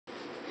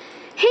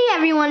Hi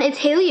everyone, it's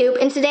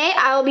Haileyoop, and today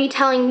I will be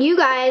telling you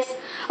guys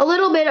a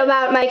little bit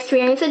about my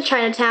experience in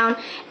Chinatown,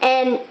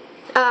 and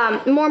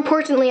more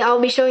importantly, I'll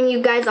be showing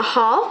you guys a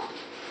haul.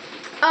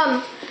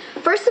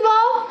 First of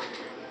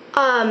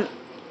all,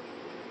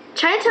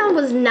 Chinatown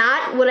was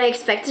not what I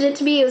expected it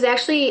to be. It was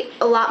actually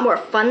a lot more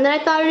fun than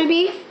I thought it would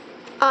be.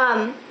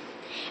 And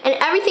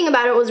everything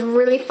about it was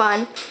really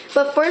fun.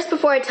 But first,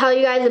 before I tell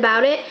you guys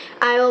about it,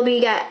 I will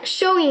be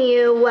showing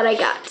you what I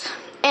got.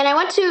 And I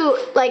went to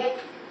like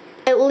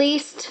at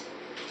least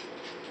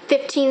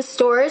 15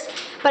 stores,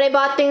 but I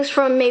bought things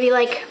from maybe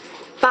like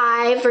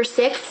 5 or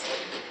 6.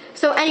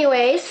 So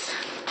anyways,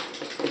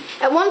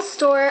 at one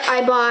store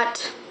I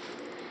bought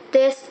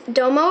this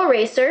Domo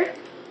eraser,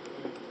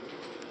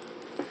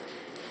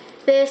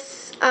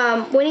 this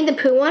Winnie the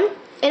Pooh one,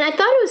 and I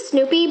thought it was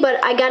Snoopy,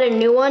 but I got a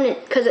new one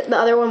because the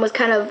other one was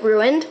kind of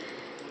ruined.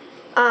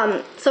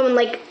 Someone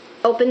like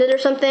opened it or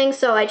something,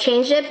 so I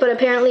changed it, but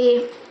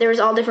apparently there was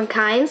all different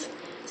kinds.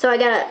 So I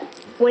got a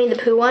Winnie the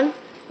Pooh one,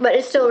 but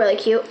it's still really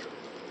cute.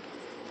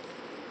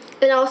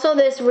 And also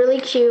this really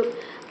cute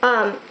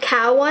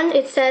cow one.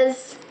 It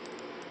says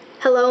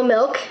Hello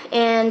Milk,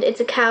 and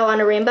it's a cow on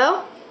a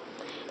rainbow.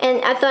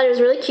 And I thought it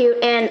was really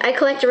cute, and I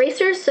collect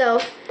erasers,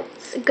 so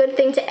it's a good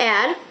thing to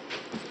add.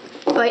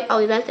 Wait, I'll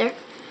leave that there.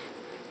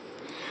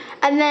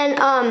 And then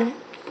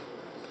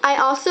I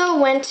also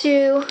went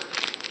to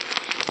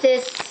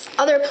this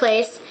other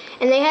place,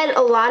 and they had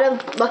a lot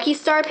of Lucky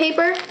Star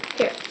paper.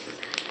 Here.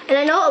 And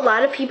I know a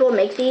lot of people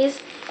make these,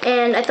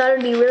 and I thought it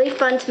would be really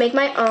fun to make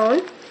my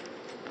own.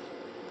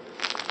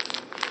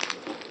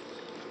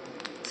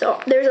 So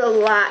there's a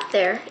lot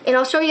there. And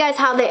I'll show you guys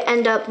how they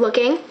end up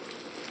looking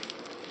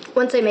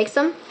once I make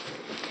some.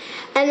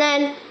 And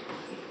then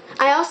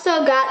I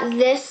also got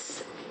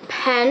this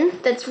pen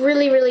that's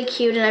really, really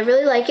cute, and I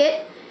really like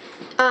it.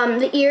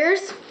 The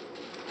ears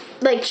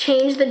like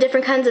change the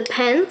different kinds of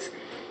pens.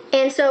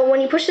 And so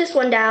when you push this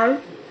one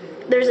down,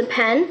 there's a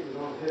pen.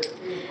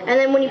 And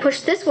then when you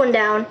push this one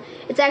down,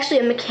 it's actually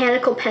a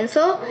mechanical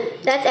pencil.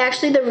 That's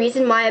actually the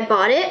reason why I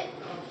bought it.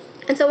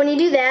 And so when you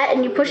do that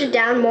and you push it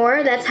down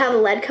more, that's how the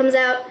lead comes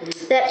out.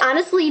 That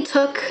honestly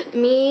took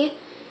me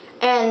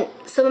and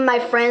some of my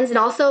friends and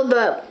also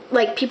the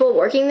people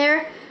working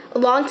there a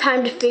long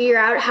time to figure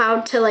out how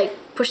to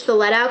push the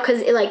lead out,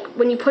 because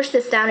when you push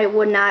this down it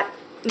would not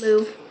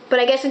move. But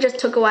I guess it just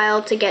took a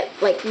while to get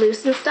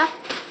loose and stuff.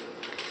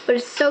 But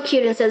it's so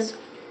cute, and it says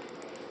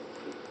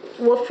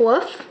woof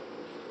woof.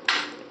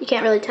 You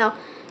can't really tell,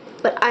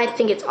 but I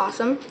think it's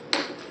awesome.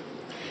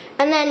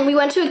 And then we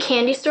went to a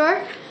candy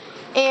store,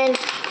 and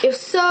it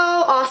was so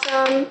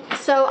awesome.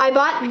 So I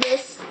bought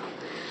this.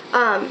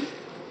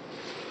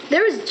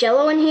 There was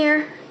Jello in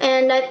here,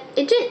 and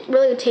it didn't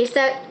really taste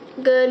that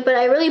good, but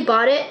I really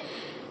bought it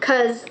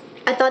because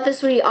I thought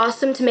this would be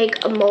awesome to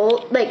make a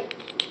mold, make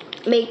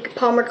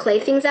polymer clay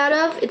things out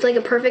of. It's like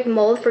a perfect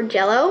mold for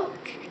Jello.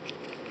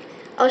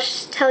 I'll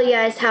tell you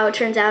guys how it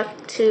turns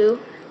out to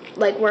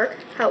work,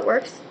 how it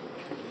works.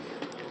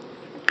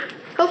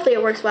 Hopefully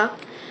it works well.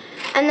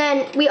 And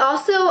then we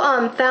also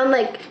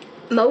found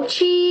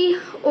mochi,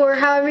 or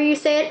however you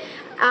say it.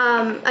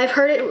 I've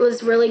heard it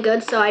was really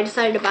good, so I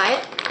decided to buy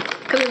it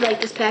because we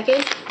like this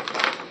package.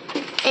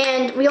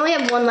 And we only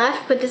have one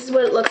left, but this is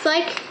what it looks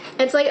like.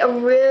 It's like a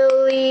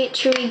really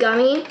chewy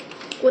gummy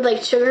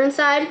with sugar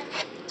inside.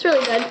 It's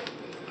really good.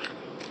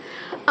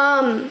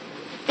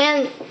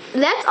 And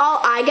that's all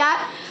I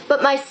got,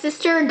 but my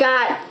sister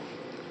got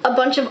a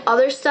bunch of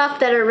other stuff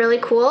that are really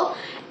cool,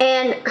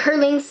 and her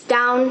link's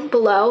down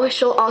below.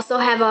 She'll also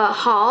have a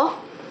haul,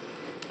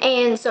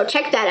 and so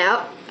check that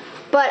out.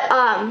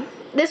 But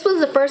this was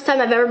the first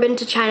time I've ever been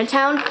to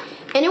Chinatown,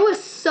 and it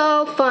was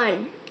so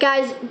fun.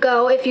 Guys,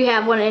 go if you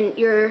have one in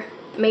your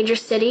major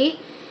city.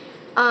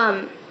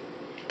 I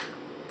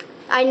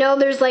know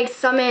there's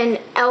some in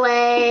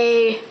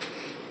LA,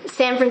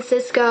 San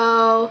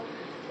Francisco,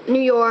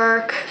 New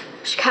York,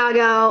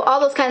 Chicago, all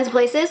those kinds of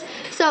places.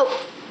 So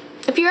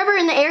if you're ever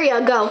in the area,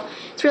 go.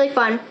 It's really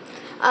fun.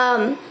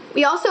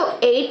 We also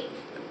ate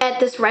at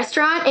this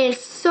restaurant, and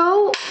it's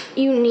so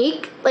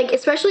unique,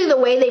 especially the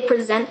way they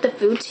present the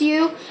food to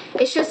you.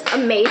 It's just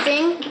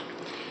amazing.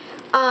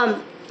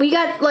 We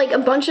got a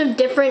bunch of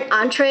different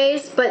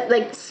entrees,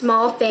 but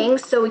small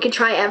things, so we could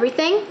try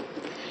everything.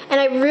 And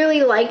I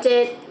really liked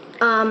it.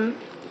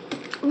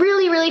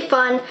 Really, really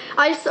fun.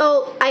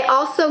 I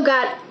also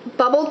got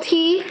bubble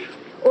tea,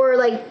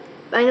 or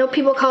I know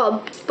people call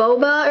it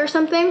boba or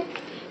something.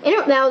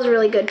 And that was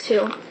really good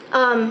too.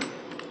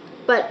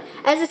 But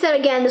as I said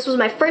again, this was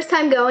my first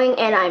time going,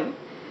 and I'm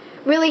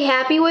really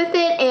happy with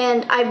it,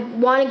 and I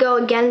want to go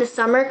again this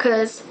summer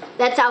because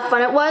that's how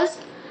fun it was.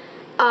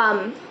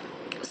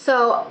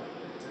 So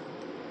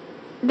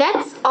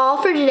that's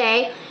all for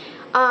today.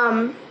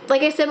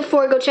 Like I said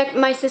before, go check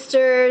my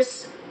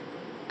sister's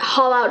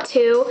haul out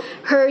too.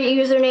 Her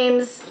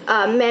username's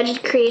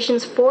Magic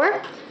Creations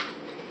 4.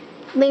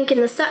 Link in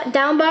the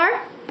down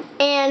bar.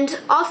 And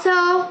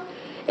also,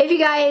 if you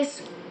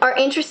guys are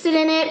interested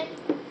in it,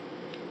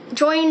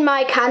 join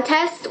my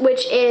contest,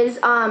 which is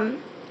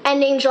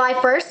ending July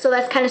 1st, so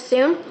that's kind of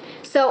soon.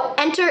 So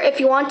enter if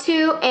you want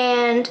to,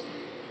 and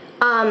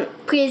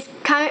please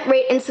comment,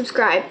 rate, and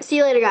subscribe. See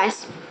you later,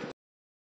 guys.